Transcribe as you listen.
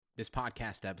This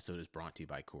podcast episode is brought to you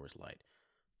by Coors Light.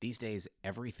 These days,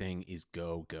 everything is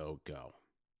go, go, go.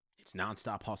 It's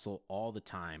nonstop hustle all the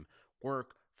time.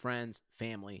 Work, friends,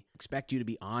 family expect you to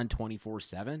be on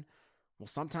 24/7. Well,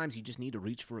 sometimes you just need to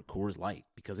reach for a Coors Light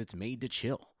because it's made to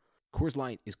chill. Coors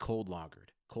Light is cold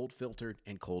lagered, cold filtered,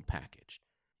 and cold packaged.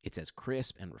 It's as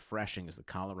crisp and refreshing as the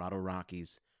Colorado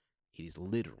Rockies. It is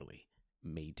literally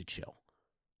made to chill.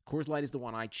 Coors Light is the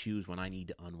one I choose when I need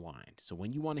to unwind. So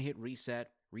when you want to hit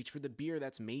reset, reach for the beer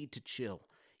that's made to chill.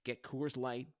 Get Coors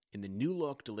Light in the new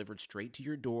look delivered straight to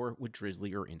your door with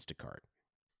Drizzly or Instacart.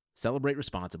 Celebrate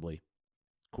responsibly.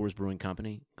 Coors Brewing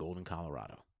Company, Golden,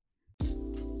 Colorado.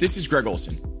 This is Greg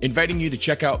Olson, inviting you to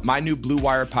check out my new Blue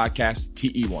Wire podcast,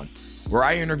 TE1, where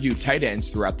I interview tight ends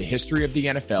throughout the history of the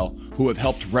NFL who have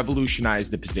helped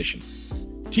revolutionize the position.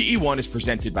 TE1 is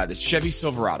presented by the Chevy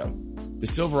Silverado. The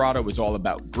Silverado is all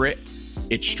about grit.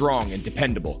 It's strong and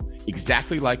dependable,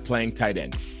 exactly like playing tight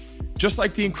end. Just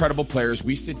like the incredible players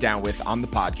we sit down with on the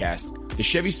podcast, the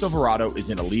Chevy Silverado is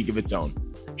in a league of its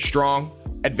own. Strong,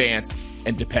 advanced,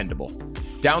 and dependable.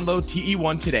 Download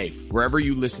TE1 today, wherever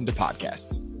you listen to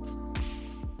podcasts.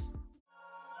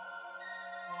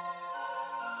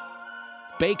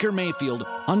 Baker Mayfield,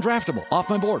 undraftable, off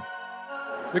my board.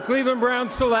 The Cleveland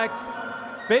Browns select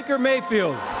Baker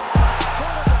Mayfield.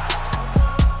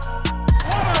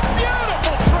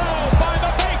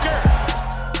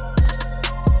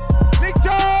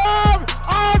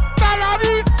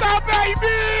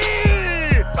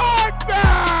 Baby!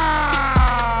 Touchdown!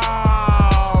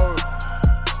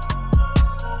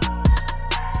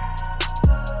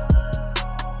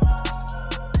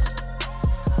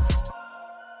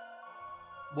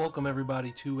 Welcome,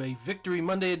 everybody, to a Victory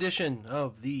Monday edition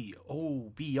of the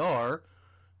OBR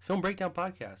Film Breakdown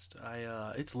Podcast.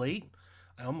 It's late.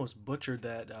 I almost butchered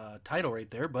that title right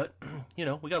there, but, we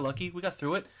got lucky. We got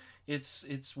through it.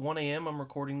 It's 1 a.m. I'm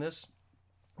recording this.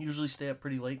 Usually stay up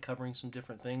pretty late covering some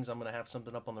different things. I'm going to have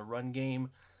something up on the run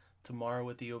game tomorrow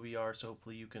with the OBR, so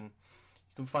hopefully you can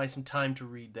find some time to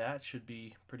read that. Should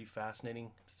be pretty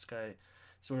fascinating. This guy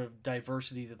sort of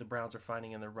diversity that the Browns are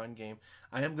finding in their run game.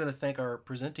 I am going to thank our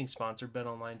presenting sponsor,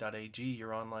 betonline.ag,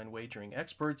 your online wagering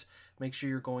experts. Make sure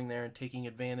you're going there and taking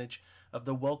advantage of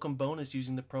the welcome bonus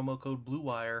using the promo code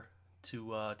BlueWire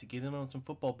to get in on some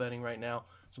football betting right now.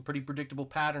 Some pretty predictable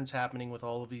patterns happening with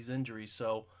all of these injuries,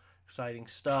 so exciting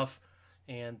stuff,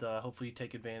 and hopefully you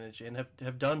take advantage and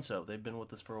have done so. They've been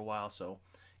with us for a while, so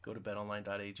go to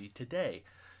betonline.ag today.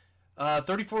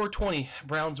 34-20,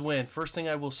 Browns win. First thing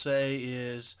I will say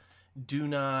is do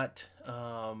not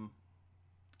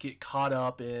get caught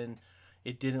up in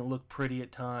it didn't look pretty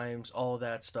at times, all of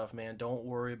that stuff, man. Don't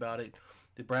worry about it.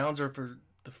 The Browns are, for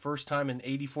the first time in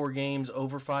 84 games,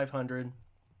 over 500,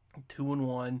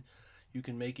 2-1. You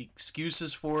can make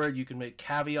excuses for it. You can make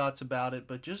caveats about it,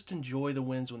 but just enjoy the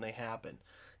wins when they happen.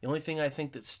 The only thing I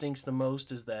think that stinks the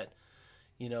most is that,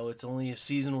 it's only a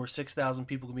season where 6,000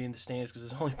 people can be in the stands because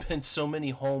there's only been so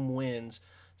many home wins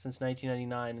since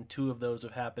 1999, and 2 of those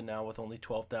have happened now with only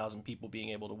 12,000 people being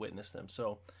able to witness them.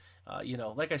 So,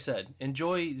 like I said,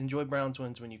 enjoy Browns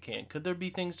wins when you can. Could there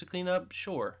be things to clean up?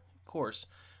 Sure, of course.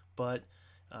 But,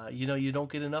 you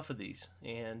don't get enough of these.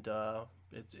 And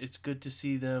it's good to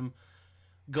see them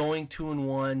going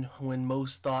 2-1 when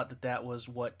most thought that was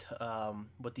what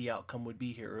the outcome would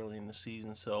be here early in the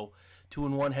season. So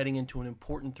 2-1 heading into an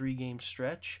important 3-game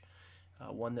stretch,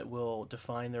 one that will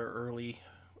define their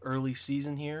early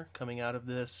season here, coming out of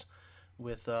this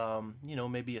with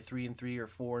maybe a 3-3 or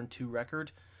 4-2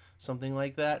 record. Something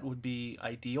like that would be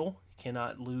ideal. You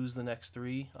cannot lose the next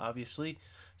 3, obviously.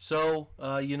 So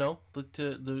look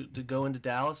to go into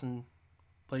Dallas and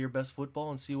play your best football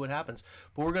and see what happens.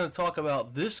 But we're going to talk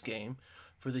about this game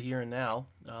for the here and now.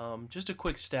 Just a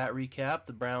quick stat recap.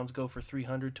 The Browns go for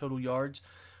 300 total yards.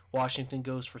 Washington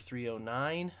goes for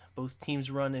 309. Both teams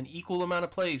run an equal amount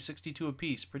of plays, 62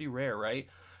 apiece. Pretty rare, right?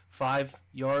 5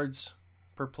 yards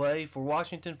per play for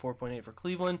Washington, 4.8 for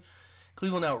Cleveland.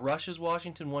 Cleveland outrushes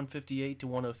Washington, 158 to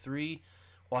 103.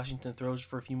 Washington throws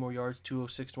for a few more yards,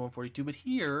 206 to 142. But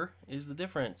here is the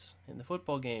difference in the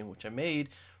football game, which I made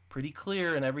pretty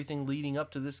clear, and everything leading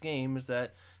up to this game is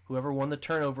that whoever won the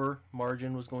turnover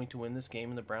margin was going to win this game,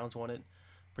 and the Browns won it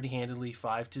pretty handily,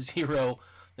 5-0,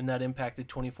 and that impacted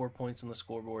 24 points on the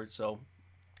scoreboard. So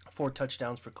 4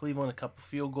 touchdowns for Cleveland, a couple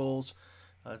field goals.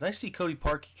 Nice to see Cody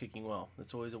Parkey kicking well.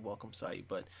 That's always a welcome sight.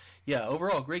 But yeah,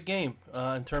 overall, great game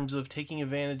in terms of taking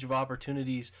advantage of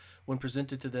opportunities when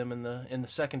presented to them in the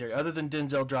secondary. Other than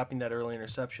Denzel dropping that early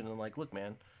interception, and look,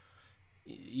 man,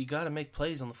 you got to make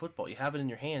plays on the football. You have it in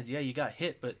your hands. Yeah, you got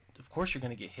hit, but of course you're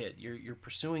going to get hit. You're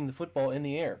pursuing the football in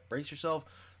the air. Brace yourself.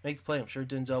 make the play. I'm sure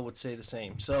Denzel would say the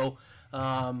same. So,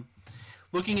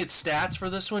 looking at stats for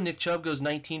this one, Nick Chubb goes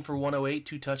 19 for 108,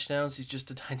 2 touchdowns. He's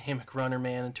just a dynamic runner,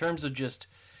 man. In terms of just,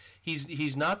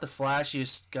 he's not the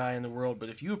flashiest guy in the world, but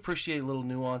if you appreciate little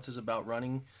nuances about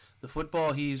running the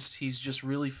football, he's just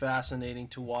really fascinating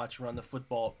to watch run the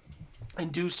football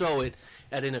and do so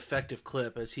at an effective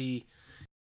clip as he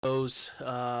goes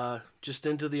just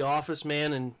into the office,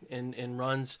 man, and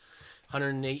runs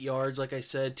 108 yards, like I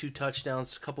said, 2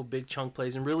 touchdowns, a couple big chunk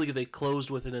plays, and really they closed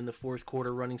with it in the fourth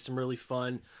quarter, running some really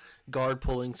fun guard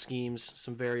pulling schemes,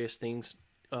 some various things.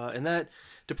 And that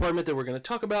department that we're going to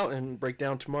talk about and break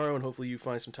down tomorrow, and hopefully you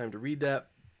find some time to read that.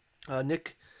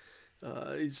 Nick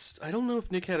I don't know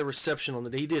if Nick had a reception on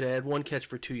the day. He did. I had 1 catch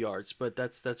for 2 yards, but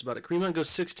that's about it. Kareem Hunt goes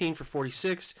 16 for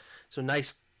 46, so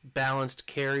nice balanced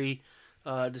carry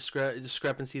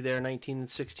discrepancy there, 19 and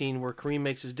 16, where Kareem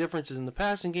makes his differences in the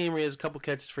passing game, where he has a couple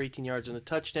catches for 18 yards and a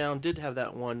touchdown. Did have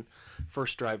that one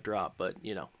first drive drop, but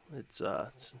it's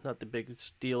not the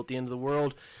biggest deal at the end of the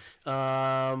world.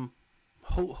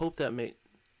 Hope that may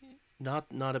not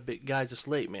a big guys. It's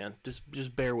late, man.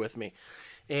 Just bear with me.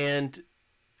 And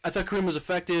I thought Kareem was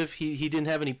effective. He didn't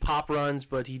have any pop runs,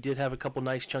 but he did have a couple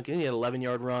nice chunky. He had an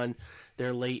 11-yard run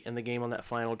there late in the game on that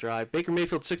final drive. Baker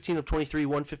Mayfield, 16 of 23,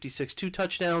 156, 2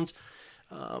 touchdowns.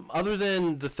 Other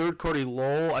than the third quarter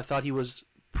lull, I thought he was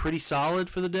pretty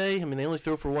solid for the day. I mean, they only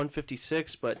threw for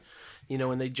 156, but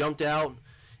when they jumped out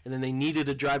and then they needed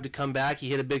a drive to come back, he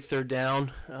hit a big third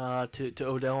down to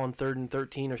Odell on 3rd and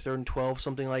 13 or 3rd and 12,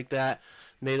 something like that.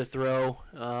 Made a throw,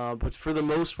 but for the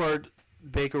most part,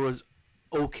 Baker was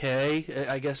okay,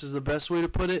 I guess is the best way to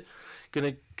put it.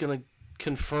 Gonna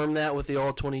confirm that with the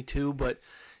all-22, but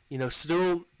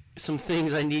still some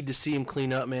things I need to see him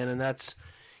clean up, man, and that's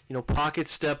pocket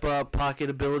step up, pocket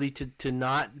ability to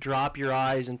not drop your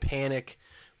eyes and panic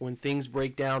when things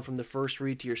break down from the first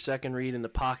read to your second read and the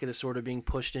pocket is sort of being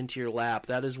pushed into your lap.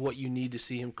 That is what you need to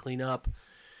see him clean up.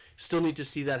 Still need to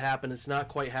see that happen. It's not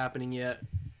quite happening yet.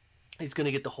 He's going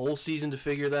to get the whole season to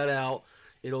figure that out.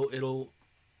 It'll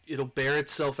bear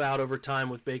itself out over time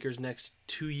with Baker's next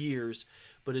 2 years,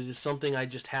 but it is something I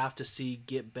just have to see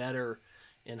get better,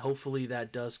 and hopefully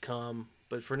that does come.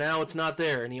 But for now, it's not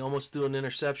there, and he almost threw an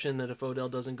interception that if Odell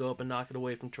doesn't go up and knock it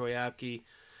away from Troy Apke,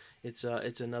 it's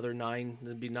another 9.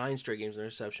 It'd be 9 straight games of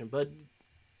interception. But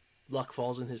luck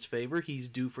falls in his favor. He's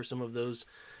due for some of those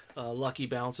lucky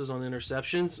bounces on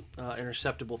interceptions,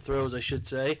 interceptable throws, I should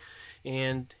say,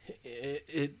 and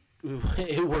it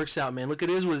works out, man. Look, it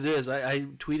is what it is. I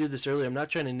tweeted this earlier. I'm not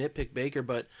trying to nitpick Baker,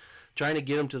 but trying to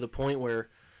get him to the point where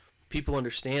people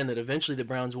understand that eventually the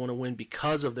Browns want to win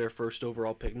because of their first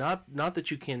overall pick. Not that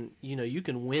you can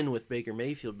win with Baker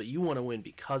Mayfield, but you want to win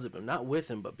because of him, not with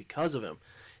him, but because of him.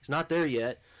 He's not there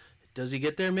yet. Does he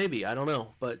get there? Maybe. I don't know.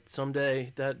 But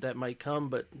someday that might come.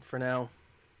 But for now,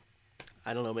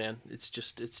 I don't know, man. It's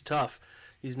tough.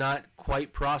 He's not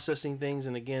quite processing things,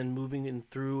 and again, moving in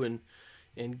through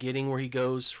and getting where he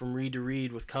goes from read to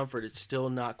read with comfort, it's still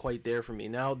not quite there for me.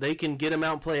 Now, they can get him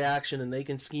out and play action, and they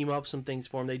can scheme up some things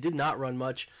for him. They did not run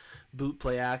much boot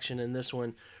play action in this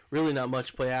one. Really not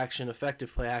much play action,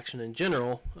 effective play action in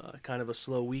general. Kind of a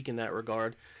slow week in that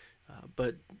regard.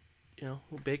 But,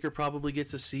 Baker probably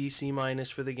gets a C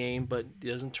minus for the game, but he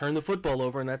doesn't turn the football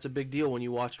over, and that's a big deal when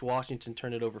you watched Washington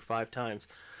turn it over 5 times.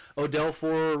 Odell,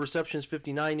 4 receptions,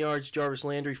 59 yards. Jarvis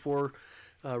Landry, 4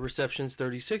 receptions,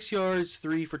 36 yards,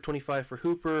 3 for 25 for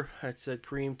Hooper. I said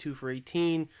Kareem, 2 for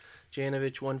 18.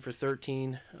 Janovich, 1 for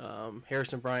 13.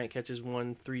 Harrison Bryant catches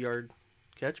 1 3-yard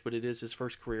catch, but it is his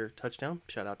first career touchdown.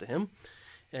 Shout out to him.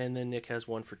 And then Nick has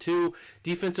 1 for 2.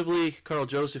 Defensively, Carl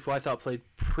Joseph, who I thought played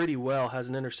pretty well, has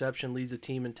an interception, leads the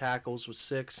team in tackles with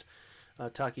 6.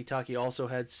 Taki also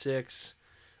had 6.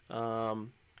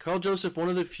 Carl Joseph, one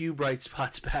of the few bright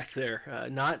spots back there.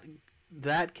 Not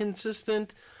that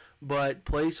consistent, but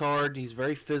plays hard. He's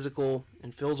very physical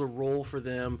and fills a role for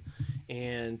them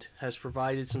and has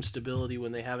provided some stability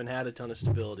when they haven't had a ton of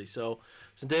stability. So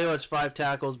Sandeo has 5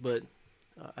 tackles, but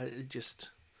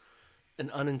just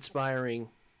an uninspiring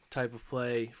type of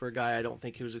play for a guy I don't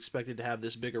think he was expected to have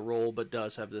this bigger role, but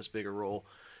does have this bigger role.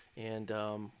 And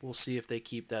we'll see if they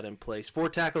keep that in place. 4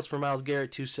 tackles for Myles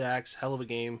Garrett, 2 sacks. Hell of a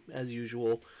game, as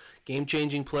usual.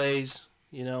 Game-changing plays,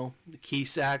 the key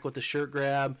sack with the shirt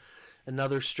grab.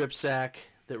 Another strip sack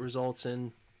that results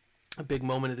in a big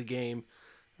moment of the game.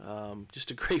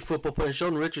 Just a great football player.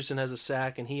 Sheldon Richardson has a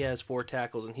sack, and he has 4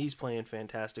 tackles, and he's playing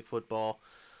fantastic football.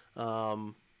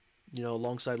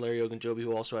 Alongside Larry Ogunjobi,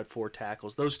 who also had 4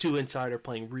 tackles. Those 2 inside are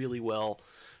playing really well,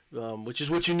 which is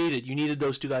what you needed. You needed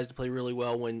those 2 guys to play really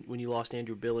well when you lost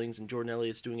Andrew Billings, and Jordan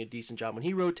Elliott's doing a decent job when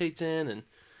he rotates in, and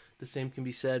The same can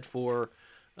be said for,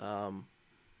 the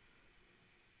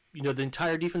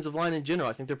entire defensive line in general.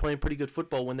 I think they're playing pretty good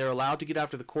football when they're allowed to get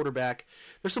after the quarterback.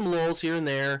 There's some lulls here and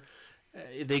there.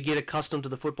 They get accustomed to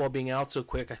the football being out so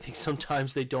quick. I think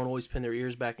sometimes they don't always pin their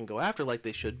ears back and go after like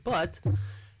they should. But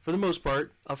for the most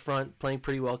part, up front, playing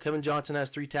pretty well. Kevin Johnson has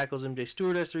 3 tackles. MJ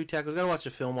Stewart has 3 tackles. Got to watch the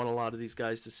film on a lot of these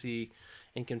guys to see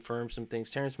and confirm some things.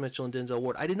 Terrence Mitchell and Denzel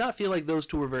Ward. I did not feel like those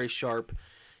two were very sharp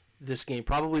this game.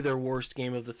 Probably their worst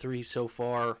game of the 3 so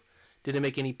far. Didn't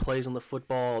make any plays on the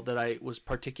football that I was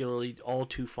particularly all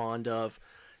too fond of.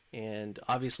 And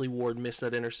obviously Ward missed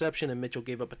that interception, and Mitchell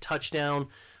gave up a touchdown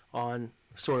on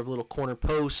sort of little corner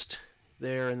post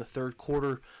there in the third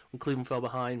quarter when Cleveland fell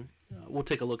behind. We'll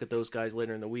take a look at those guys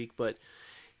later in the week. But,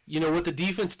 what the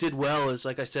defense did well is,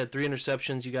 like I said, 3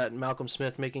 interceptions. You got Malcolm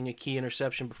Smith making a key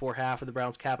interception before half of the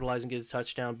Browns capitalize and get a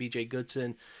touchdown. B.J.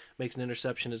 Goodson makes an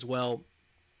interception as well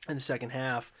in the second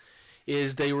half.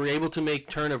 Is they were able to make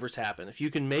turnovers happen. If you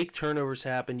can make turnovers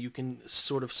happen, you can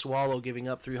sort of swallow giving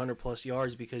up 300-plus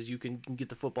yards because you can get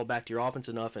the football back to your offense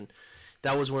enough. And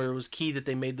that was where it was key that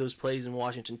they made those plays in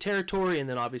Washington territory, and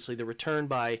then obviously the return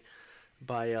by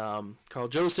Carl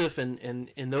Joseph, and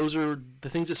those are the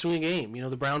things that swing a game.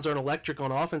 The Browns aren't electric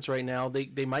on offense right now.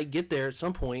 They might get there at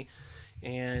some point,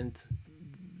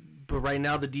 but right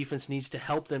now the defense needs to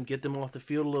help them, get them off the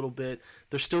field a little bit.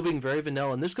 They're still being very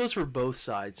vanilla, and this goes for both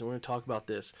sides, and we're going to talk about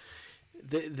this.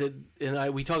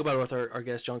 We talk about it with our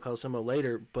guest John Colosimo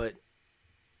later, but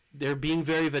they're being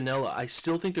very vanilla. I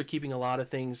still think they're keeping a lot of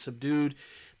things subdued.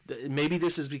 Maybe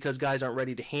this is because guys aren't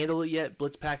ready to handle it yet.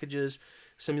 Blitz packages,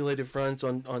 simulated fronts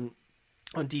on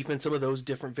defense, some of those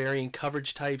different varying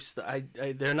coverage types.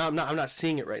 I'm not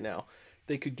seeing it right now.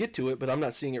 They could get to it, but I'm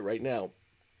not seeing it right now.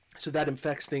 So that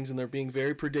affects things, and they're being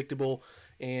very predictable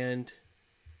and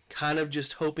kind of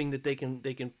just hoping that they can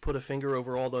put a finger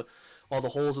over all the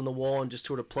holes in the wall and just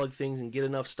sort of plug things and get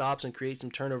enough stops and create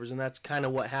some turnovers. And that's kind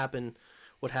of what happened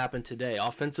today.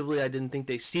 Offensively, I didn't think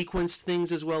they sequenced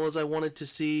things as well as I wanted to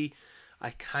see. I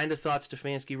kind of thought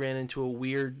Stefanski ran into a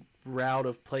weird route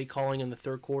of play calling in the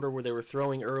third quarter where they were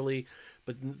throwing early,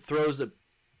 but throws that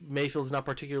Mayfield's not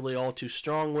particularly all too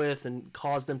strong with and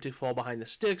caused them to fall behind the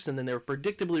sticks, and then they were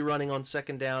predictably running on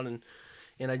second down,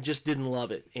 and I just didn't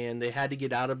love it. And they had to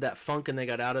get out of that funk, and they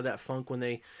got out of that funk when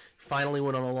they finally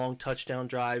went on a long touchdown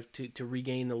drive to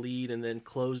regain the lead and then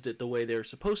closed it the way they were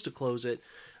supposed to close it.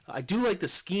 I do like the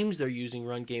schemes they're using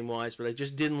run game-wise, but I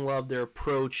just didn't love their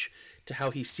approach to how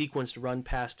he sequenced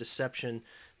run-pass deception.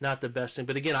 Not the best thing.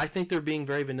 But again, I think they're being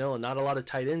very vanilla. Not a lot of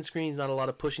tight end screens, not a lot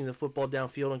of pushing the football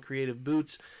downfield on creative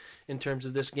boots in terms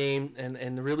of this game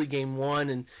and really game 1.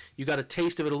 And you got a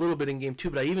taste of it a little bit in game 2,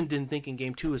 but I even didn't think in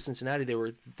game 2 with Cincinnati they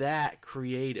were that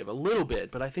creative. A little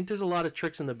bit, but I think there's a lot of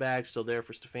tricks in the bag still there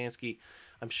for Stefanski.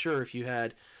 I'm sure if you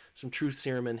had some truth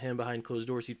serum in him behind closed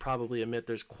doors, he'd probably admit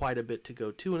there's quite a bit to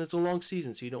go to, and it's a long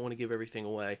season, so you don't want to give everything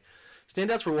away.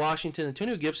 Standouts for Washington,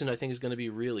 Antonio Gibson I think is going to be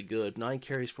really good. 9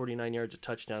 carries, 49 yards, a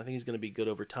touchdown. I think he's going to be good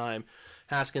over time.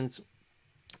 Haskins,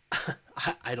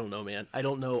 I don't know, man. I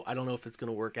don't know if it's going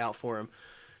to work out for him.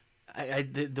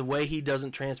 The way he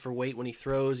doesn't transfer weight when he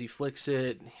throws, he flicks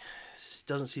it,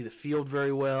 doesn't see the field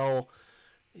very well.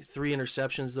 3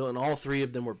 interceptions though, and all 3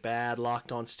 of them were bad,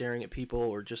 locked on, staring at people,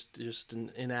 or just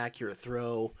an inaccurate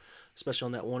throw, especially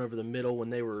on that one over the middle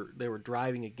when they were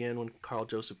driving again when Carl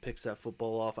Joseph picks that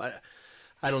football off.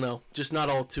 I don't know, just not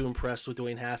all too impressed with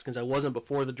Dwayne Haskins. I wasn't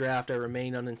before the draft. I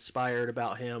remain uninspired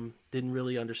about him. Didn't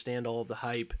really understand all of the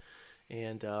hype,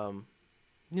 and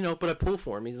but I pull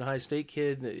for him. He's an Ohio State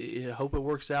kid. I hope it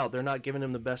works out. They're not giving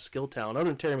him the best skill talent, other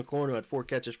than Terry McLaurin, who had 4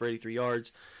 catches for 83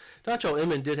 yards. Dontrell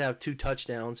Inman did have 2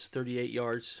 touchdowns, 38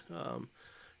 yards,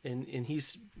 and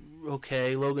he's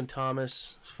okay. Logan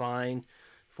Thomas, fine,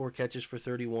 4 catches for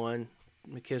 31.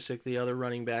 McKissick, the other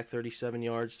running back, 37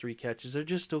 yards, 3 catches. They're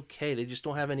just okay. They just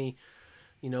don't have any,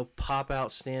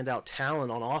 pop-out, stand-out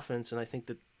talent on offense, and I think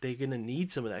that they're going to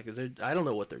need some of that because I don't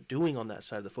know what they're doing on that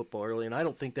side of the football early, and I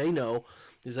don't think they know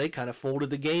because they kind of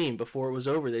folded the game before it was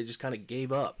over. They just kind of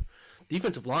gave up.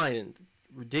 Defensive line and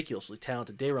ridiculously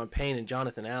talented. Daron Payne and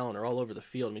Jonathan Allen are all over the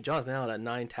field. I mean, Jonathan Allen had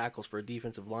 9 tackles for a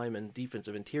defensive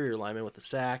interior lineman with a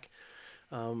sack.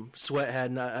 Sweat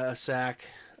had a sack.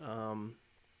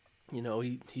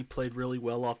 He played really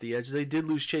well off the edge. They did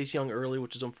lose Chase Young early,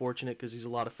 which is unfortunate because he's a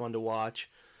lot of fun to watch,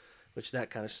 which that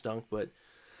kind of stunk. But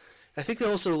I think they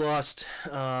also lost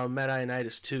Matt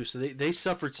Ioannidis too, so they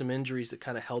suffered some injuries that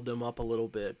kind of held them up a little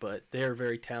bit, but they're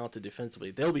very talented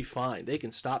defensively. They'll be fine. They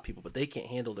can stop people, but they can't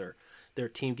handle their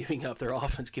team giving up, their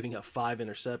offense giving up 5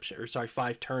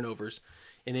 turnovers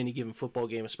in any given football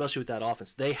game, especially with that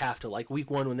offense. They have to, like week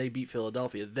 1 when they beat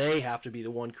Philadelphia, they have to be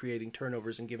the one creating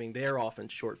turnovers and giving their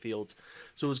offense short fields.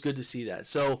 So it was good to see that.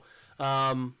 So,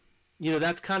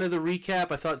 that's kind of the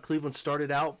recap. I thought Cleveland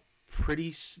started out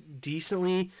pretty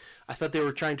decently. I thought they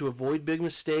were trying to avoid big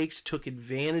mistakes, took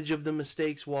advantage of the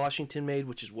mistakes Washington made,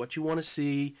 which is what you want to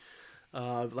see.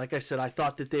 Like I said, I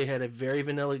thought that they had a very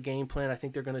vanilla game plan. I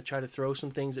think they're going to try to throw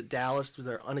some things at Dallas that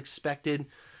are unexpected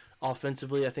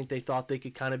offensively. I think they thought they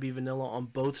could kind of be vanilla on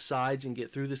both sides and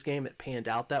get through this game. It panned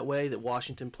out that way, that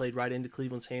Washington played right into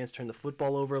Cleveland's hands, turned the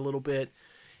football over a little bit.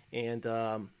 And,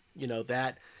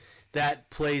 that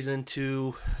plays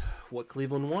into what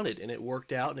Cleveland wanted, and it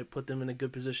worked out, and it put them in a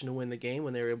good position to win the game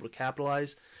when they were able to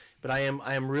capitalize. But I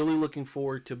am really looking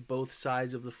forward to both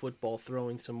sides of the football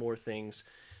throwing some more things,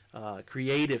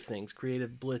 creative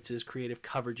blitzes, creative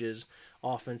coverages,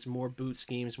 offense, more boot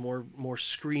schemes, more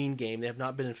screen game. They have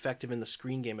not been effective in the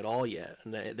screen game at all yet,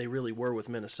 and they really were with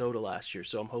Minnesota last year,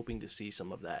 so I'm hoping to see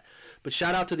some of that. But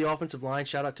shout out to the offensive line,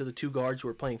 shout out to the 2 guards who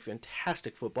are playing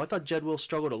fantastic football. I thought Jed Will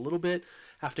struggled a little bit,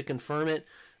 have to confirm it.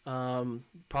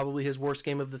 Probably his worst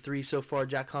game of the 3 so far.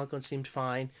 Jack Conklin seemed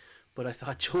fine, but I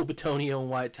thought Joel Bitonio and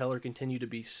Wyatt Teller continue to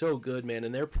be so good, man,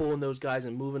 and they're pulling those guys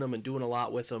and moving them and doing a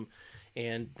lot with them,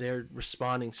 and they're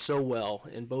responding so well,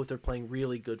 and both are playing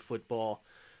really good football.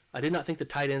 I did not think the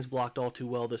tight ends blocked all too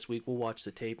well this week. We'll watch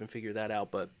the tape and figure that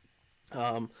out, but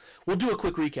we'll do a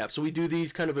quick recap. So we do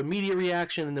these kind of immediate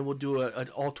reaction, and then we'll do an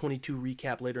all-22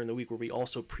 recap later in the week where we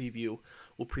also preview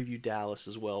Dallas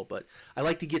as well. But I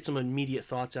like to get some immediate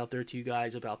thoughts out there to you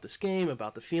guys about this game,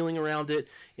 about the feeling around it,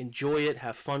 enjoy it,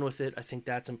 have fun with it. I think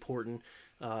that's important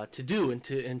to do,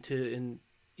 and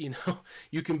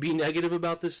you can be negative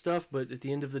about this stuff, but at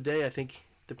the end of the day, I think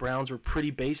the Browns were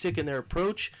pretty basic in their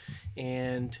approach,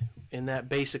 and in that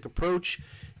basic approach,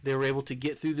 they were able to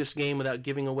get through this game without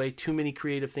giving away too many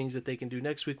creative things that they can do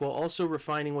next week, while also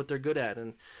refining what they're good at.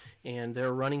 And they're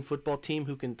a running football team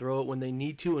who can throw it when they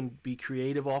need to and be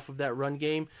creative off of that run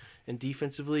game. And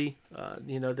defensively,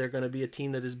 they're going to be a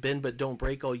team that has bend but don't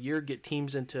break all year, get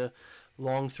teams into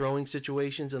long throwing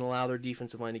situations and allow their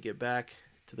defensive line to get back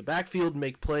to the backfield,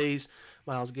 make plays.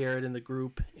 Myles Garrett in the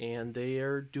group, and they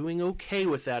are doing okay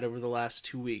with that over the last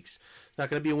 2 weeks. It's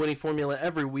not going to be a winning formula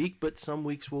every week, but some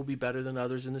weeks will be better than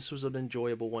others, and this was an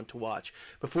enjoyable one to watch.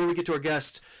 Before we get to our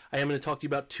guests, I am going to talk to you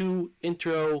about 2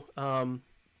 intro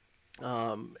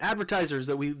advertisers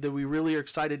that we really are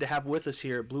excited to have with us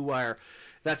here at Blue Wire.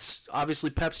 That's obviously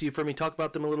Pepsi. You've heard me talk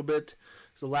about them a little bit.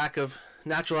 It's a lack of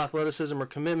natural athleticism or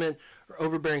commitment, or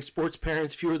overbearing sports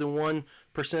parents. Fewer than 1%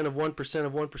 of 1%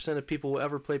 of 1% of people will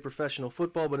ever play professional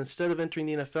football, but instead of entering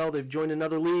the NFL, they've joined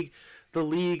another league, the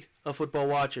League of Football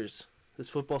Watchers. This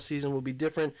football season will be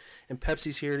different, and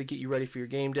Pepsi's here to get you ready for your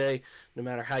game day, no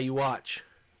matter how you watch.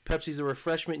 Pepsi's a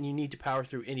refreshment you need to power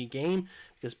through any game,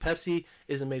 because Pepsi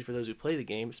isn't made for those who play the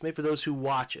game. It's made for those who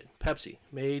watch it. Pepsi,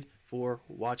 made for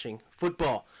watching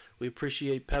football. We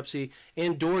appreciate Pepsi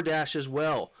and DoorDash as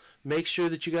well. Make sure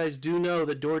that you guys do know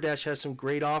that DoorDash has some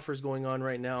great offers going on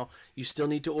right now. You still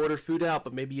need to order food out,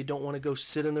 but maybe you don't want to go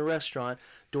sit in the restaurant.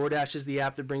 DoorDash is the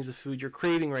app that brings the food you're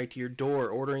craving right to your door.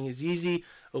 Ordering is easy.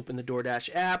 Open the DoorDash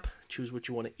app, choose what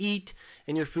you want to eat,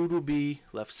 and your food will be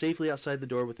left safely outside the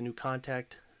door with a new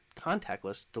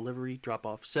contactless delivery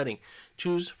drop-off setting.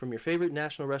 Choose from your favorite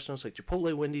national restaurants like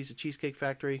Chipotle, Wendy's, The Cheesecake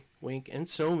Factory, Wink, and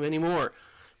so many more.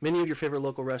 Many of your favorite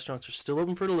local restaurants are still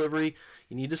open for delivery.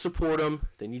 You need to support them.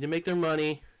 They need to make their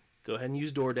money. Go ahead and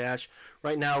use DoorDash.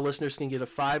 Right now, listeners can get a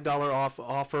 $5 off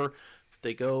offer if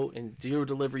they go and 0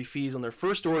 delivery fees on their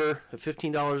first order of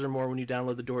 $15 or more when you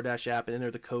download the DoorDash app and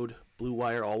enter the code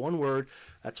BLUEWIRE, all one word.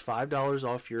 That's $5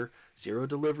 off your 0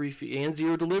 delivery fee and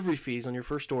 0 delivery fees on your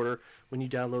first order when you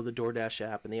download the DoorDash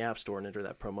app in the App Store and enter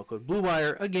that promo code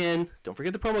BLUEWIRE. Again, don't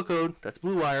forget the promo code. That's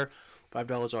BLUEWIRE.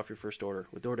 $5 off your first order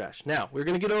with DoorDash. Now, we're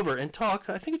going to get over and talk.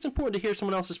 I think it's important to hear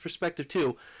someone else's perspective,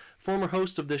 too. Former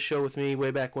host of this show with me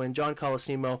way back when, John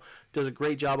Colosimo, does a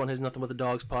great job on his Nothing But the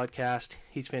Dogs podcast.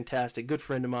 He's fantastic. Good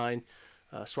friend of mine.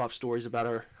 Swap stories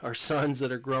about our sons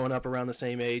that are growing up around the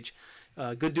same age.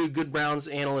 Good dude, good Browns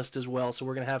analyst as well, so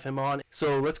we're going to have him on.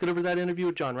 So let's get over that interview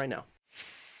with John right now.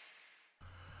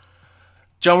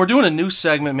 John, we're doing a new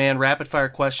segment, man, rapid fire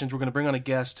questions. We're going to bring on a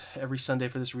guest every Sunday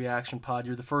for this reaction pod.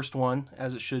 You're the first one,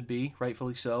 as it should be,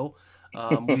 rightfully so.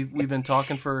 We've been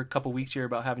talking for a couple weeks here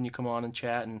about having you come on and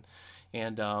chat, and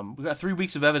we've got 3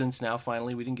 weeks of evidence now,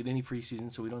 finally. We didn't get any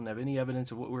preseason, so we don't have any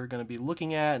evidence of what we're going to be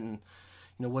looking at and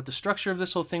what the structure of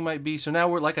this whole thing might be. So now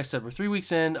like I said, we're 3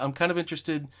 weeks in. I'm kind of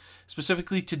interested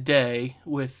specifically today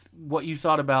with what you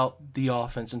thought about the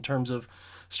offense in terms of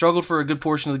struggled for a good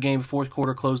portion of the game. Fourth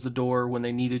quarter closed the door when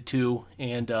they needed to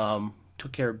and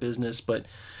took care of business. But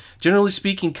generally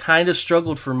speaking, kind of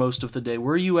struggled for most of the day.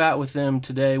 Where are you at with them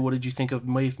today? What did you think of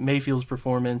Mayfield's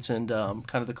performance and kind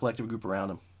of the collective group around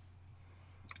him?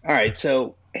 All right,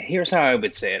 so here's how I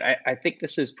would say it. I think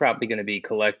this is probably going to be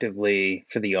collectively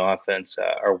for the offense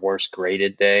our worst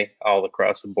graded day all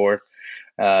across the board.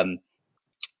 Whereas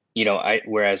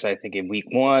I think in week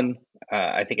one,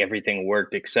 I think everything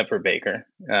worked except for Baker.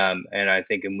 And I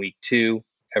think in week two,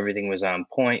 everything was on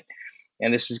point.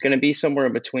 And this is going to be somewhere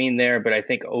in between there. But I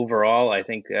think overall,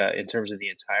 in terms of the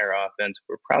entire offense,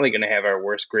 we're probably going to have our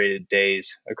worst graded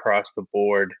days across the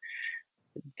board.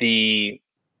 The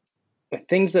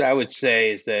things that I would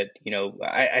say is that,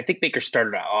 I think Baker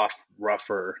started off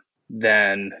rougher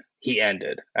than he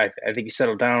ended. I think he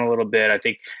settled down a little bit. I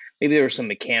think maybe there were some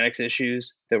mechanics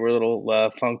issues that were a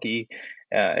little funky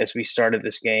as we started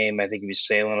this game. I think he was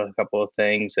sailing a couple of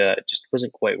things. Just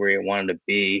wasn't quite where he wanted to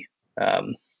be.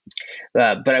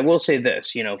 But I will say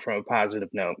this, from a positive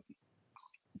note,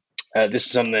 this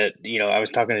is something that, I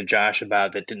was talking to Josh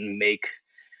about that didn't make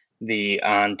the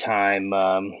on-time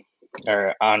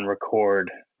or on-record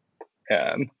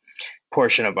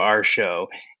portion of our show,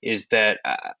 is that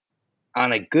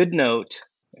on a good note,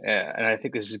 and I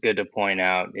think this is good to point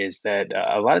out, is that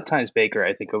a lot of times Baker,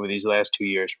 I think over these last 2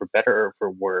 years, for better or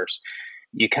for worse,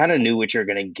 you kind of knew what you're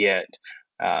going to get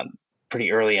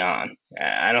pretty early on.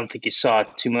 I don't think you saw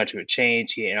too much of a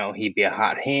change. He'd be a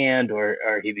hot hand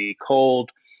or he'd be cold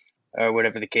or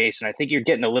whatever the case. And I think you're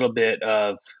getting a little bit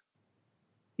of,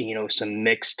 some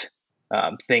mixed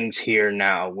things here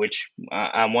now, which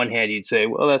on one hand you'd say,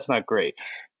 well, that's not great.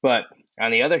 But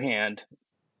on the other hand,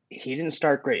 he didn't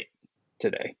start great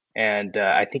today. And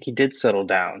I think he did settle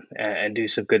down and do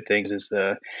some good things as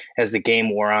the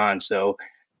game wore on. So,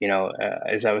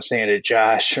 as I was saying to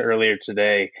Josh earlier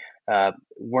today,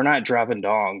 we're not dropping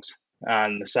dongs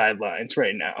on the sidelines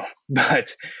right now.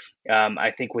 But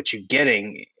I think what you're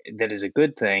getting that is a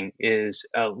good thing is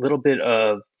a little bit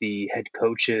of the head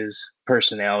coach's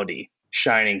personality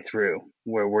shining through,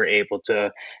 where we're able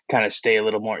to kind of stay a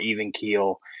little more even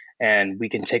keel and we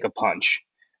can take a punch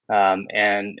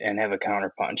and have a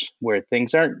counter punch where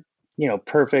things aren't,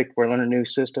 perfect. We're learning a new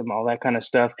system, all that kind of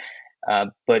stuff.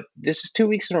 But this is 2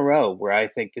 weeks in a row where I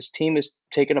think this team is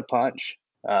taking a punch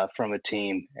from a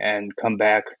team and come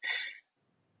back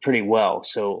pretty well.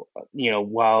 So,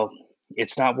 while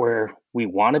it's not where we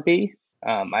want to be,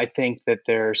 I think that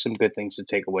there are some good things to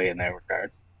take away in that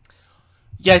regard.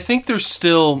 Yeah, I think there's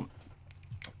still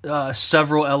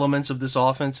several elements of this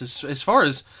offense as far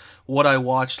as what I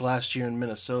watched last year in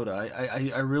Minnesota.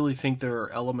 I really think there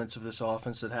are elements of this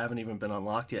offense that haven't even been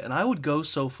unlocked yet. And I would go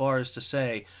so far as to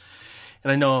say,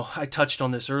 and I know I touched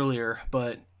on this earlier,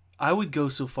 but I would go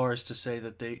so far as to say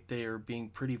that they are being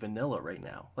pretty vanilla right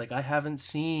now. Like, I haven't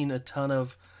seen a ton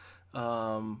of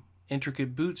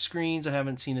intricate boot screens. I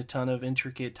haven't seen a ton of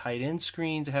intricate tight end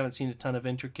screens. I haven't seen a ton of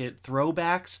intricate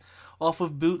throwbacks off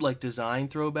of boot, like design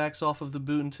throwbacks off of the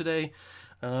boot. And today,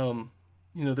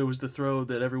 there was the throw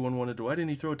that everyone wanted to, why didn't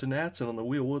he throw it to Natson on the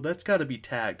wheel? Well, that's got to be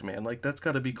tagged, man. Like, that's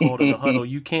got to be called in the huddle.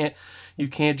 You can't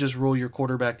just roll your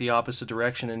quarterback the opposite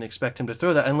direction and expect him to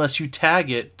throw that unless you tag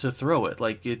it to throw it,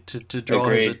 like it to draw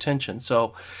his attention.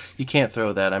 So you can't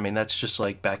throw that. I mean, that's just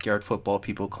like backyard football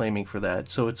people claiming for that.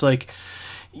 So it's like,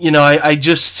 I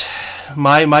just,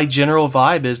 my general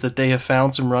vibe is that they have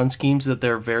found some run schemes that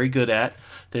they're very good at.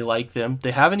 They like them.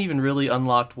 They haven't even really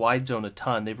unlocked wide zone a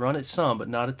ton. They've run it some, but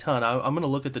not a ton. I'm going to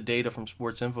look at the data from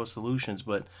Sports Info Solutions,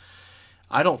 but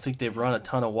I don't think they've run a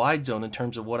ton of wide zone in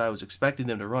terms of what I was expecting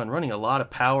them to run. Running a lot of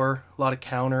power, a lot of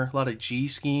counter, a lot of G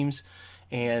schemes.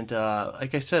 And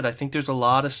like I said, I think there's a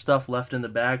lot of stuff left in the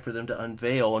bag for them to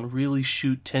unveil and really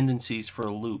shoot tendencies for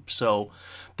a loop. So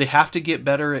they have to get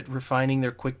better at refining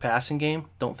their quick passing game.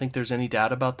 Don't think there's any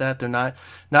doubt about that. They're not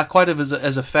quite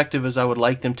as effective as I would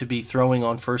like them to be throwing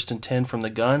on 1st and 10 from the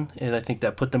gun. And I think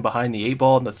that put them behind the 8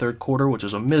 ball in the third quarter, which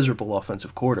was a miserable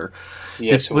offensive quarter.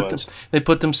 Yes, they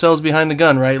put themselves behind the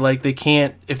gun, right? Like, they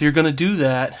can't, if you're going to do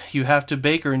that, you have to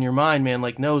Baker in your mind, man,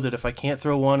 like, know that if I can't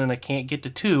throw one and I can't get to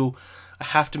 2, I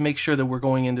have to make sure that we're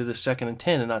going into the 2nd and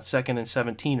 10 and not 2nd and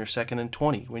 17 or 2nd and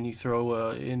 20 when you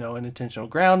throw an intentional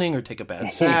grounding or take a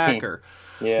bad sack or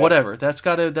whatever. That's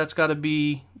gotta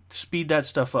be, speed that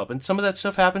stuff up. And some of that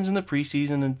stuff happens in the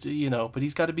preseason, and but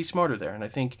he's got to be smarter there. And I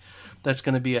think that's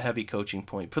going to be a heavy coaching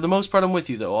point. For the most part, I'm with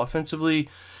you though. Offensively,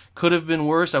 could have been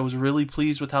worse. I was really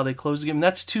pleased with how they closed the game. And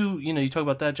that's 2. You talk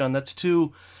about that, John. That's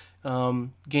 2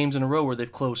 games in a row where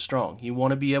they've closed strong. You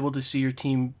want to be able to see your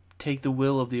team take the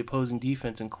will of the opposing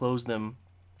defense and close them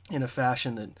in a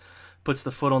fashion puts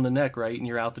the foot on the neck, right, and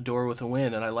you're out the door with a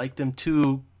win. And I like them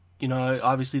too.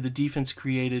 Obviously the defense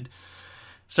created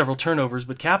several turnovers,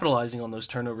 but capitalizing on those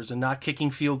turnovers and not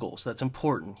kicking field goals. That's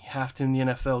important. You have to, in the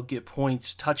NFL, get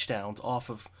points, touchdowns off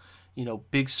of,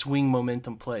 big swing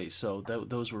momentum plays. So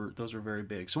those were very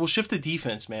big. So we'll shift to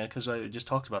defense, man, because I just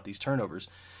talked about these turnovers.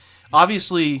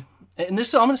 Obviously, and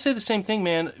this, I'm going to say the same thing,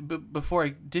 man, before I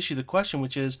dish you the question,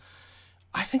 which is,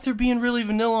 I think they're being really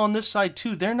vanilla on this side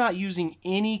too. They're not using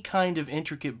any kind of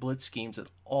intricate blitz schemes at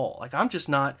all. Like, I'm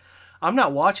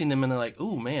not watching them and they're like,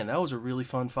 oh man, that was a really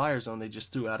fun fire zone they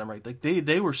just threw at him, right? Like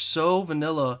they were so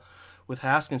vanilla with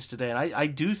Haskins today. And I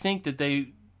do think that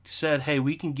they said, hey,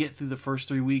 we can get through the first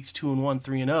 3 weeks 2-1,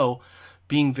 3-0,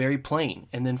 being very plain.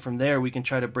 And then from there we can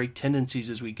try to break tendencies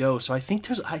as we go. So I think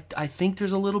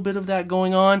there's a little bit of that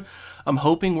going on. I'm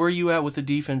hoping, where are you at with the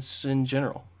defense in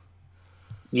general?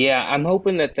 Yeah, I'm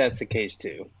hoping that that's the case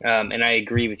too. And I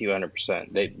agree with you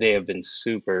 100%. They have been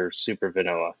super, super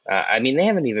vanilla. I mean, they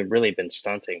haven't even really been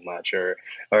stunting much or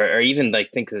even like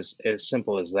think as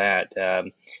simple as that.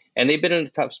 And they've been in a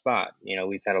tough spot.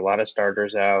 We've had a lot of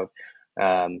starters out,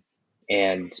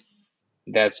 and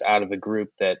that's out of a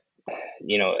group that,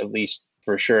 at least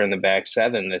for sure in the back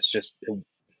seven, that's just,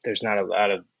 there's not a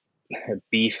lot of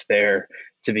beef there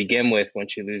to begin with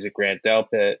once you lose a Grant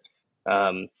Delpit.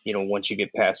 Once you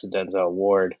get past the Denzel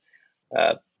Ward.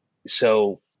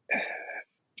 So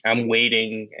I'm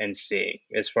waiting and seeing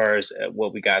as far as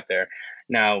what we got there.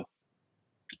 Now,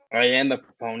 I am a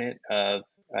proponent of,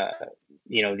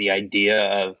 the idea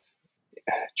of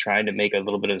trying to make a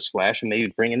little bit of a splash and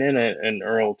maybe bringing in an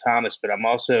Earl Thomas. But I'm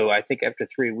also, I think after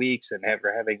 3 weeks and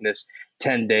after having this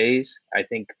 10 days, I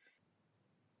think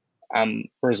I'm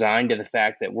resigned to the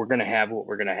fact that we're going to have what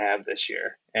we're going to have this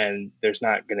year, and there's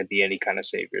not going to be any kind of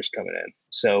saviors coming in.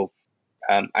 So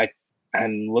I'm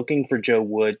looking for Joe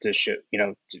Wood to show,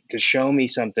 to show me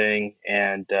something,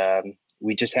 and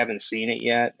we just haven't seen it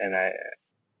yet.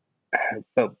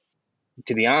 But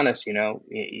to be honest,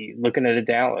 looking at a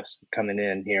Dallas coming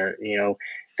in here,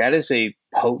 that is a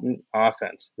potent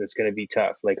offense that's going to be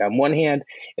tough. Like, on one hand,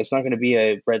 it's not going to be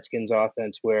a Redskins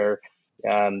offense where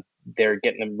they're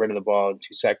getting rid of the ball in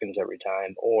 2 seconds every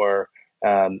time, or,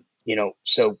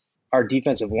 so our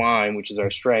defensive line, which is our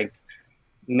strength,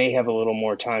 may have a little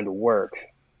more time to work.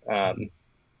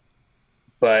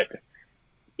 But,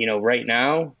 right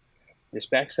now, this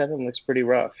back seven looks pretty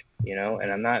rough,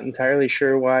 and I'm not entirely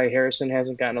sure why Harrison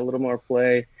hasn't gotten a little more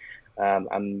play.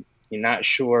 I'm not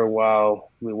sure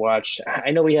while we watched.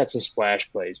 I know we had some splash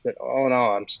plays, but all in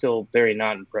all, I'm still very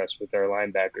not impressed with our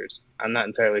linebackers. I'm not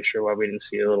entirely sure why we didn't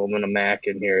see a little bit of Mack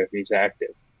in here if he's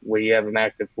active. What do you have him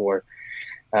active for?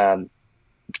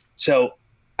 So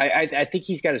I think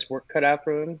he's got his work cut out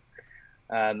for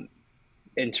him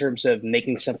in terms of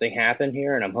making something happen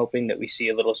here, and I'm hoping that we see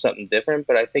a little something different.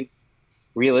 But I think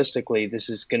realistically, this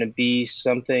is going to be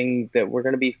something that we're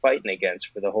going to be fighting against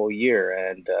for the whole year,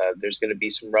 and there's going to be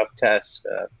some rough tests.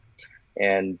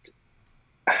 And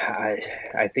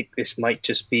I think this might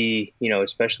just be,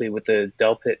 especially with the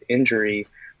Delpit injury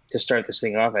to start this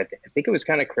thing off, I think it was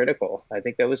kind of critical. I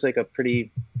think that was like a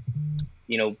pretty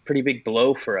big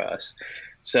blow for us.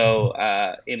 So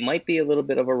it might be a little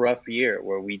bit of a rough year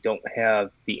where we don't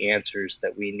have the answers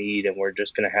that we need, and we're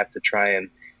just going to have to try and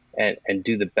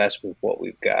do the best with what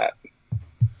we've got.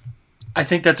 I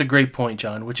think that's a great point,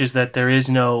 John, which is that there is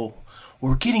no,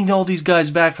 we're getting all these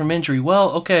guys back from injury.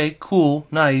 Well, okay, cool,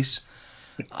 nice.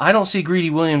 I don't see Greedy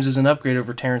Williams as an upgrade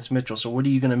over Terrence Mitchell, so what are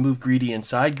you going to move Greedy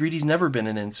inside? Greedy's never been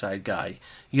an inside guy.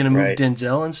 You're going to move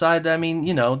Denzel inside? I mean,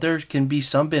 there can be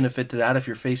some benefit to that if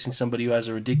you're facing somebody who has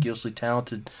a ridiculously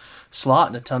talented slot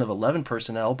and a ton of 11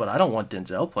 personnel, but I don't want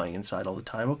Denzel playing inside all the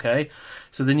time. Okay,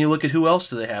 so then you look at who else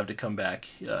do they have to come back.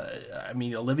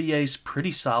 Olivier's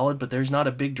pretty solid, but there's not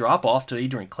a big drop off to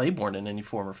Adrian Claiborne in any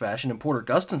form or fashion, and Porter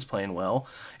Gustin's playing well.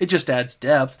 It just adds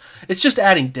depth. It's just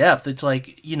adding depth. It's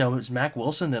like, is Mack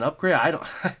Wilson an upgrade?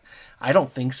 I don't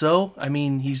think so. I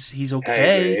mean, he's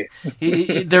okay.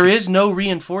 There is no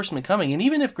reinforcement coming, and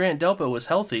even if Grant Delpit was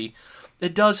healthy,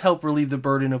 it does help relieve the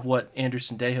burden of what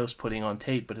Anderson Dejo's putting on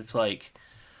tape, but it's like,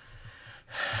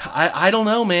 I don't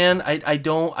know, man. I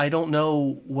don't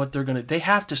know what they're gonna. They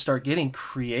have to start getting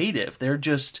creative. They're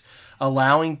just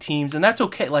allowing teams, and that's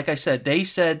okay. Like I said, they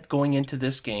said going into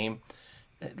this game.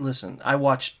 Listen, I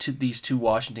watched these two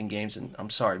Washington games, and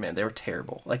I'm sorry, man, they were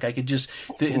terrible. Like, I could just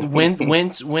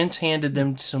Wentz handed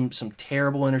them some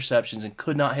terrible interceptions and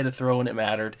could not hit a throw when it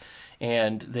mattered,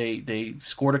 and they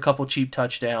scored a couple cheap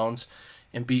touchdowns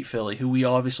and beat Philly, who we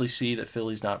obviously see that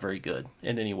Philly's not very good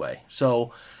in any way.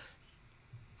 So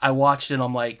I watched it,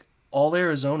 I'm like, all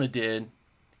Arizona did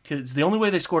because the only way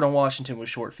they scored on Washington was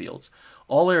short fields.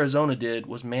 All Arizona did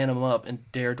was man them up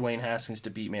and dare Dwayne Haskins to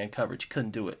beat man coverage. You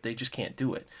couldn't do it. They just can't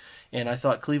do it. And I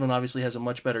thought Cleveland obviously has a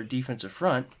much better defensive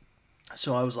front,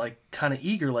 so I was like kind of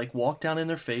eager, like walk down in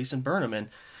their face and burn them. And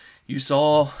you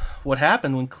saw what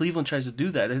happened when Cleveland tries to do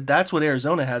that. That's what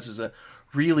Arizona has, is a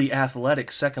really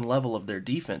athletic second level of their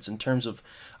defense in terms of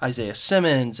Isaiah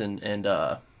Simmons and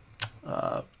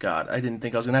God, I didn't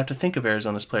think I was going to have to think of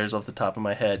Arizona's players off the top of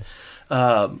my head.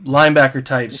 Linebacker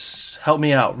types, help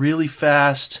me out. Really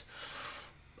fast.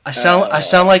 I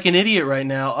sound like an idiot right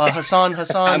now. Hassan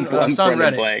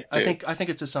Reddick. I think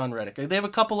it's Hassan Reddick. They have a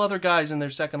couple other guys in their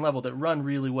second level that run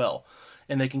really well,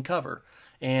 and they can cover.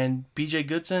 And B.J.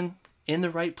 Goodson in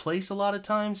the right place a lot of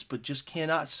times, but just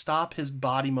cannot stop his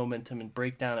body momentum and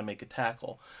break down and make a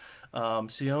tackle.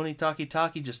 Sione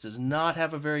Takitaki just does not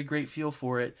have a very great feel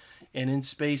for it, and in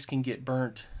space can get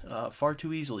burnt far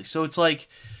too easily. So it's like,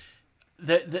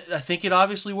 I think it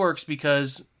obviously works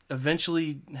because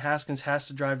eventually Haskins has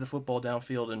to drive the football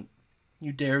downfield, and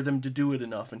you dare them to do it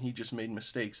enough, and he just made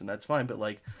mistakes, and that's fine. But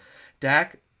like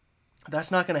Dak,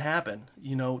 that's not going to happen.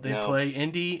 They play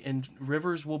Indy, and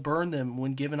Rivers will burn them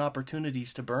when given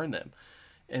opportunities to burn them.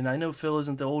 And I know Phil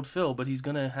isn't the old Phil, but he's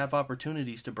going to have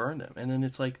opportunities to burn them. And then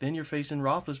it's like, then you're facing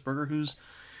Roethlisberger, who's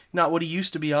not what he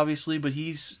used to be, obviously, but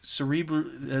he's cerebral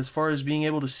as far as being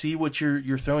able to see what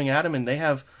you're throwing at him. And they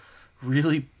have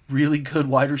really, really good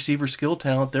wide receiver skill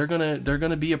talent. They're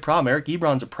gonna be a problem. Eric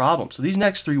Ebron's a problem. So these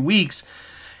next 3 weeks,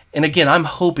 and again, I'm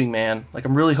hoping, man, like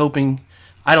I'm really hoping.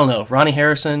 I don't know, Ronnie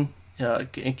Harrison.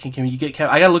 Can you get?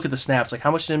 I got to look at the snaps. Like,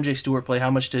 how much did MJ Stewart play? How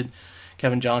much did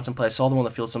Kevin Johnson play? I saw them on the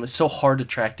field. It's so hard to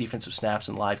track defensive snaps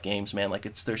in live games, man. Like,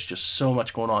 there's just so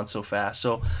much going on so fast.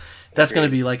 So that's going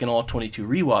to be like an all 22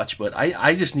 rewatch. But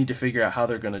I just need to figure out how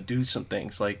they're going to do some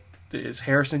things. Like, is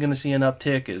Harrison going to see an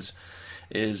uptick?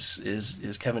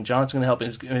 Is Kevin Johnson going to help?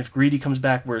 If Greedy comes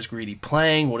back, where's Greedy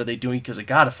playing? What are they doing? Because they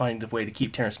got to find a way to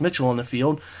keep Terrence Mitchell on the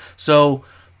field. So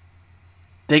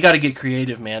they got to get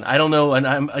creative, man. I don't know, and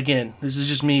this is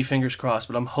just me, fingers crossed,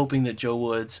 but I'm hoping that Joe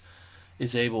Woods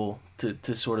is able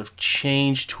to sort of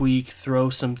change, tweak, throw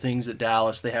some things at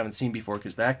Dallas they haven't seen before,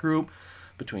 because that group,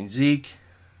 between Zeke,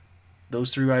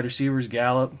 those 3 wide receivers,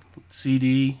 Gallup,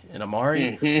 CD, and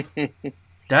Amari,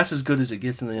 that's as good as it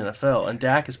gets in the NFL, and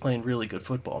Dak is playing really good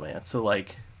football, man. So,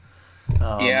 like...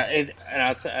 and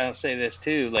I'll say this,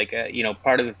 too. Like,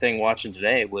 part of the thing watching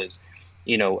today was,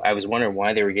 I was wondering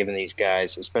why they were giving these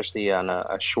guys, especially on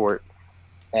a short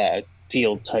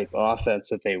field type offense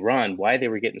that they run, why they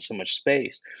were getting so much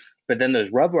space. But then those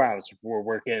rub routes were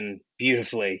working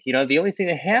beautifully. The only thing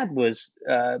they had was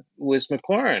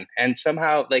McLaurin, and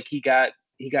somehow like he got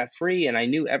free, and I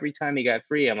knew every time he got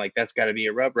free, I'm like, that's got to be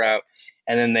a rub route.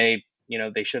 And then they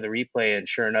show the replay, and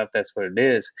sure enough, that's what it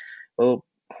is. Well,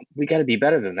 we got to be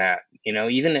better than that.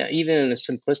 Even in the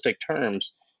simplistic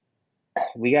terms,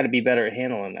 we got to be better at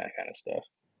handling that kind of stuff.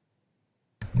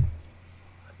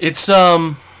 It's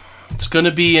going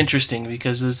to be interesting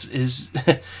because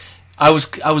I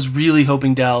was really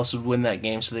hoping Dallas would win that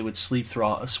game so they would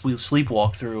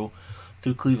sleepwalk through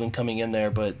Cleveland coming in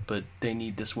there, but they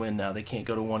need this win now. They can't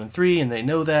go to 1-3, and they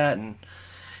know that, and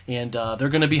they're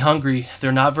going to be hungry.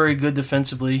 They're not very good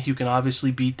defensively. You can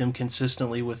obviously beat them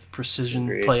consistently with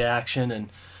precision play action, and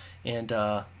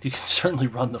you can certainly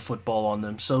run the football on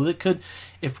them. So it could,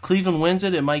 if Cleveland wins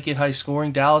it, it might get high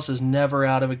scoring. Dallas is never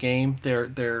out of a game.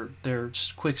 Their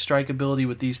quick strike ability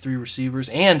with these 3 receivers,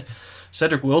 and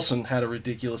Cedric Wilson had a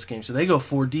ridiculous game. So they go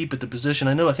 4 deep at the position.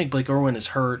 I think Blake Irwin is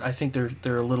hurt. I think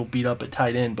they're a little beat up at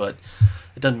tight end, but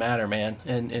it doesn't matter, man.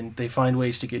 And they find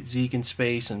ways to get Zeke in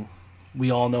space, and we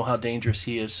all know how dangerous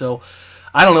he is. So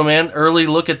I don't know, man. Early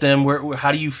look at them.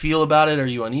 How do you feel about it? Are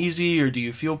you uneasy, or do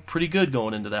you feel pretty good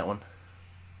going into that one?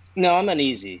 No, I'm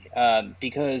uneasy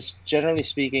because generally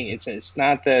speaking, it's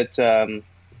not that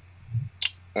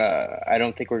I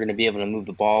don't think we're going to be able to move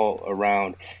the ball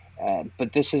around,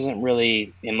 but this isn't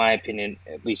really, in my opinion,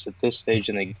 at least at this stage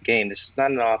in the game, this is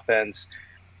not an offense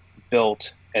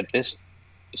built at this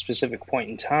specific point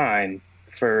in time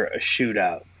for a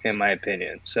shootout, in my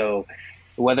opinion. So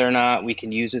whether or not we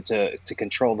can use it to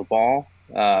control the ball,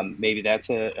 maybe that's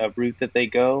a route that they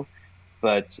go.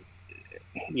 But,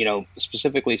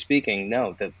 specifically speaking,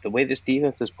 no, the way this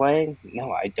defense is playing,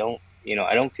 no, I don't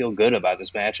feel good about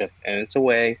this matchup. And it's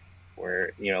away.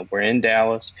 We're in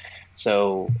Dallas.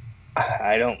 So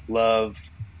I don't love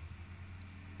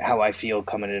how I feel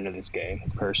coming into this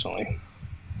game personally.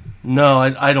 No,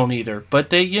 I don't either. But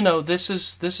this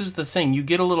is the thing. You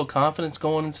get a little confidence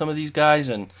going in some of these guys,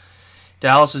 and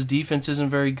Dallas's defense isn't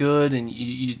very good, and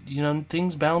you know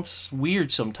things bounce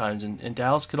weird sometimes, and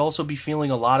Dallas could also be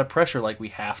feeling a lot of pressure, like we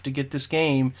have to get this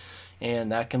game,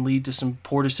 and that can lead to some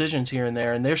poor decisions here and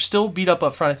there. And they're still beat up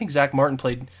front. I think Zach Martin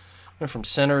went from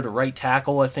center to right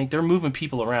tackle. I think they're moving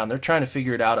people around. They're trying to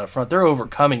figure it out up front. They're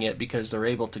overcoming it because they're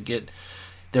able to get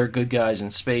their good guys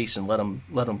in space and let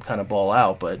them kind of ball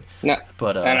out. But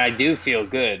and I do feel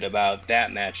good about that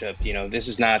matchup. You know, this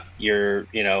is not your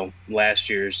last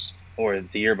year's or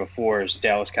the year before's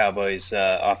Dallas Cowboys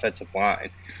offensive line.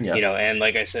 Yeah. You know, and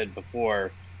like I said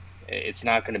before, it's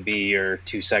not going to be your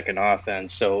 2-second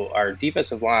offense. So our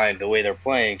defensive line, the way they're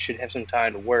playing, should have some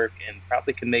time to work and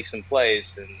probably can make some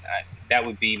plays. And that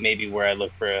would be maybe where I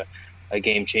look for a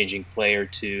game-changing play or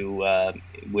two,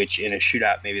 which in a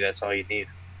shootout, maybe that's all you need.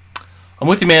 I'm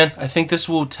with you, man. I think this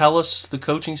will tell us, the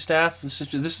coaching staff, this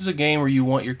is a game where you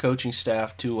want your coaching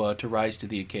staff to rise to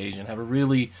the occasion, have a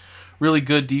really, really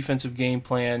good defensive game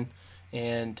plan,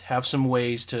 and have some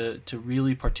ways to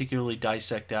really particularly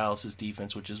dissect Dallas's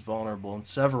defense, which is vulnerable in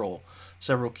several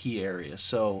key areas.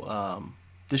 So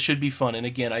this should be fun. And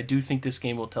again, I do think this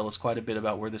game will tell us quite a bit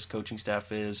about where this coaching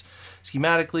staff is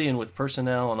schematically and with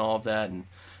personnel and all of that. And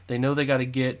they know they got to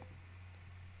get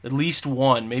at least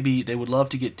one. Maybe they would love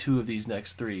to get 2 of these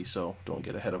next 3. So don't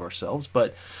get ahead of ourselves.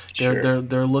 But they're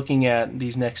looking at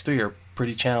these next 3 are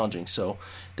pretty challenging. So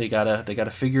they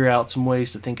gotta figure out some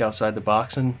ways to think outside the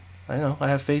box. And I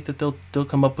have faith that they'll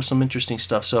come up with some interesting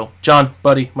stuff. So, John,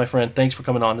 buddy, my friend, thanks for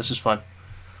coming on. This is fun.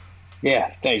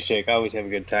 Yeah, thanks, Jake. I always have a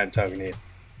good time talking to you.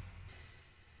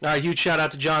 All right, huge shout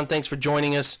out to John. Thanks for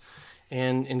joining us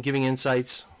and giving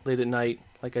insights late at night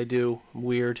like I do. I'm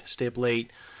weird, stay up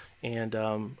late. And,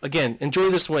 again, enjoy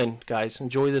this win, guys.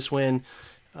 Enjoy this win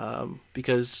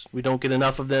because we don't get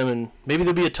enough of them. And maybe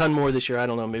there'll be a ton more this year. I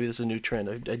don't know. Maybe this is a new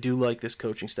trend. I do like this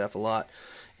coaching staff a lot.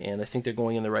 And I think they're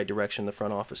going in the right direction in the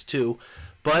front office too.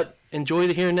 But enjoy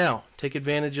the here and now. Take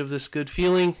advantage of this good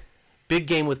feeling. Big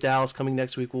game with Dallas coming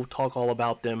next week. We'll talk all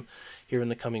about them here in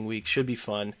the coming week. Should be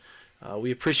fun. We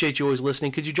appreciate you always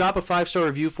listening. Could you drop a 5-star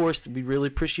review for us? We'd really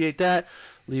appreciate that.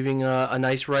 Leaving a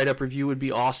nice write-up review would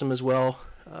be awesome as well.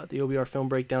 The OBR Film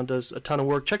Breakdown does a ton of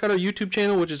work. Check out our YouTube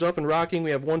channel, which is up and rocking.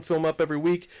 We have one film up every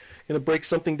week. Going to break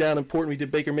something down important. We did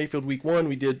Baker Mayfield week 1.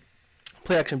 We did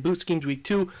Play Action Boot Schemes week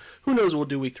 2. Who knows what we'll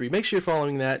do week 3. Make sure you're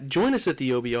following that. Join us at the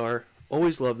OBR.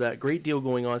 Always love that. Great deal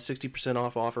going on. 60%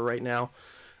 off offer right now.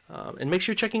 And make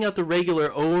sure you're checking out the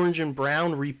regular Orange and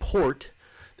Brown report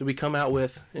that we come out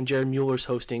with, and Jared Mueller's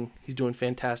hosting. He's doing a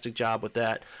fantastic job with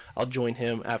that. I'll join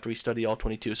him after we study all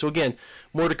 22. So again,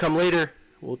 more to come later.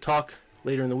 We'll talk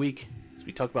later in the week as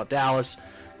we talk about Dallas,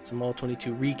 some all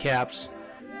 22 recaps.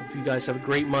 Hope you guys have a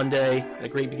great Monday and a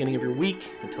great beginning of your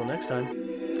week. Until next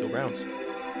time, go Browns.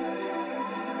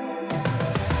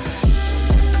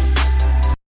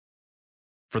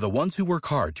 For the ones who work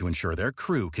hard to ensure their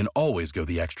crew can always go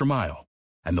the extra mile,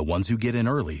 and the ones who get in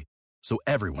early so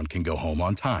everyone can go home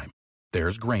on time,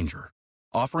 there's Grainger,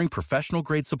 offering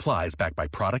professional-grade supplies backed by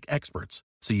product experts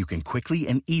so you can quickly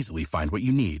and easily find what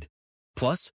you need.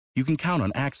 Plus, you can count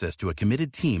on access to a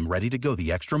committed team ready to go the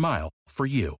extra mile for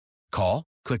you. Call,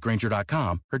 click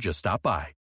Grainger.com, or just stop by.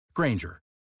 Grainger,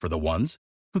 for the ones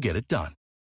who get it done.